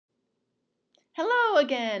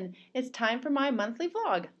again! It's time for my monthly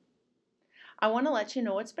vlog. I want to let you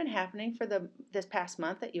know what's been happening for this past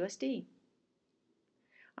month at USD.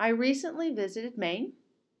 I recently visited Maine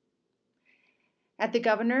at the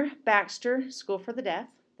Governor Baxter School for the Deaf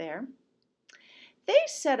there. They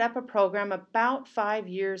set up a program about 5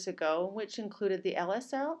 years ago which included the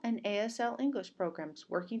LSL and ASL English programs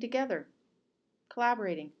working together,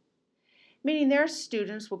 collaborating, meaning their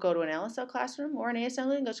students will go to an LSL classroom or an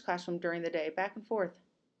ASL English classroom during the day, back and forth.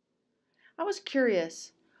 I was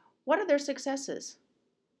curious, what are their successes?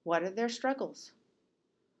 What are their struggles?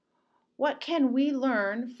 What can we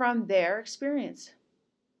learn from their experience?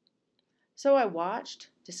 So I watched,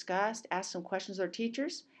 discussed, asked some questions of their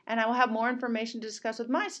teachers, and I will have more information to discuss with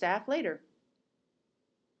my staff later.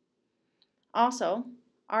 Also,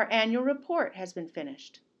 our annual report has been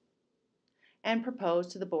finished and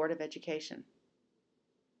proposed to the Board of Education.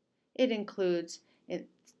 It includes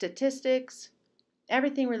statistics,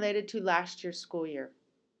 everything related to last year's school year.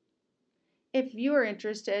 If you are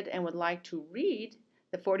interested and would like to read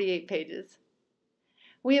the 48 pages,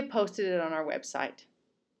 we have posted it on our website.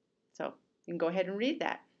 So you can go ahead and read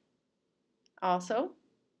that. Also,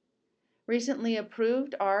 recently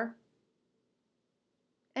approved our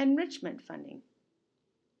enrichment funding.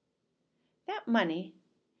 That money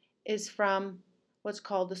is from what's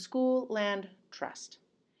called the School Land Trust,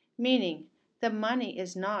 meaning the money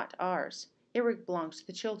is not ours. It belongs to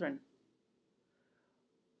the children.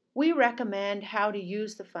 We recommend how to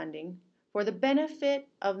use the funding for the benefit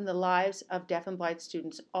of the lives of deaf and blind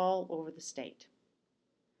students all over the state.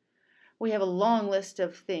 We have a long list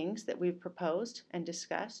of things that we've proposed and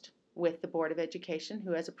discussed with the Board of Education,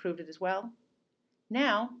 who has approved it as well.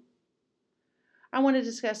 Now, I want to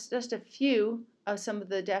discuss just a few of some of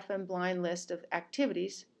the deaf and blind list of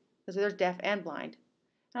activities, because there's deaf and blind.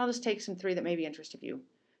 And I'll just take some 3 that may be interest of you.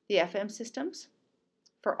 The FM systems,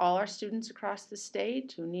 for all our students across the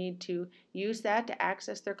state who need to use that to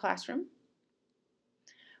access their classroom.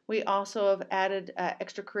 We also have added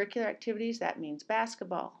extracurricular activities. That means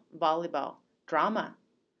basketball, volleyball, drama,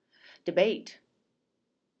 debate,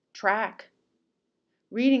 track,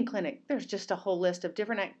 reading clinic. There's just a whole list of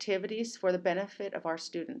different activities for the benefit of our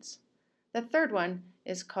students. The third one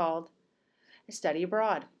is called Study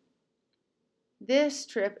Abroad. This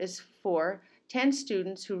trip is for 10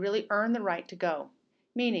 students who really earn the right to go,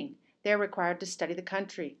 meaning they're required to study the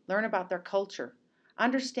country, learn about their culture,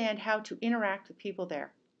 understand how to interact with people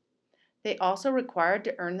there. They also required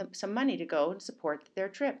to earn some money to go and support their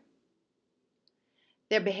trip.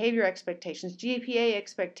 Their behavior expectations, GPA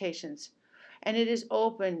expectations, and it is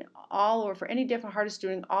open all over for any deaf and hard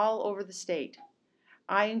student all over the state.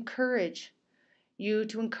 I encourage you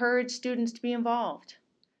to encourage students to be involved.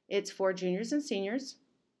 It's for juniors and seniors,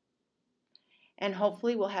 and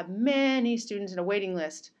hopefully we'll have many students in a waiting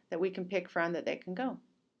list that we can pick from that they can go.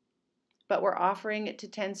 But we're offering it to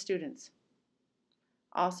 10 students.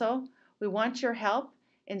 Also, we want your help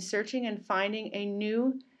in searching and finding a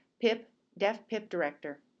new deaf PIP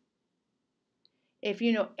director. If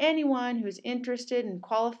you know anyone who's interested and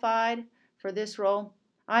qualified for this role,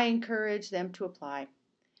 I encourage them to apply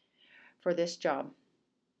for this job.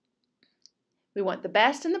 We want the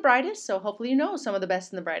best and the brightest, so hopefully you know some of the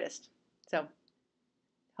best and the brightest. So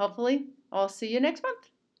hopefully I'll see you next month.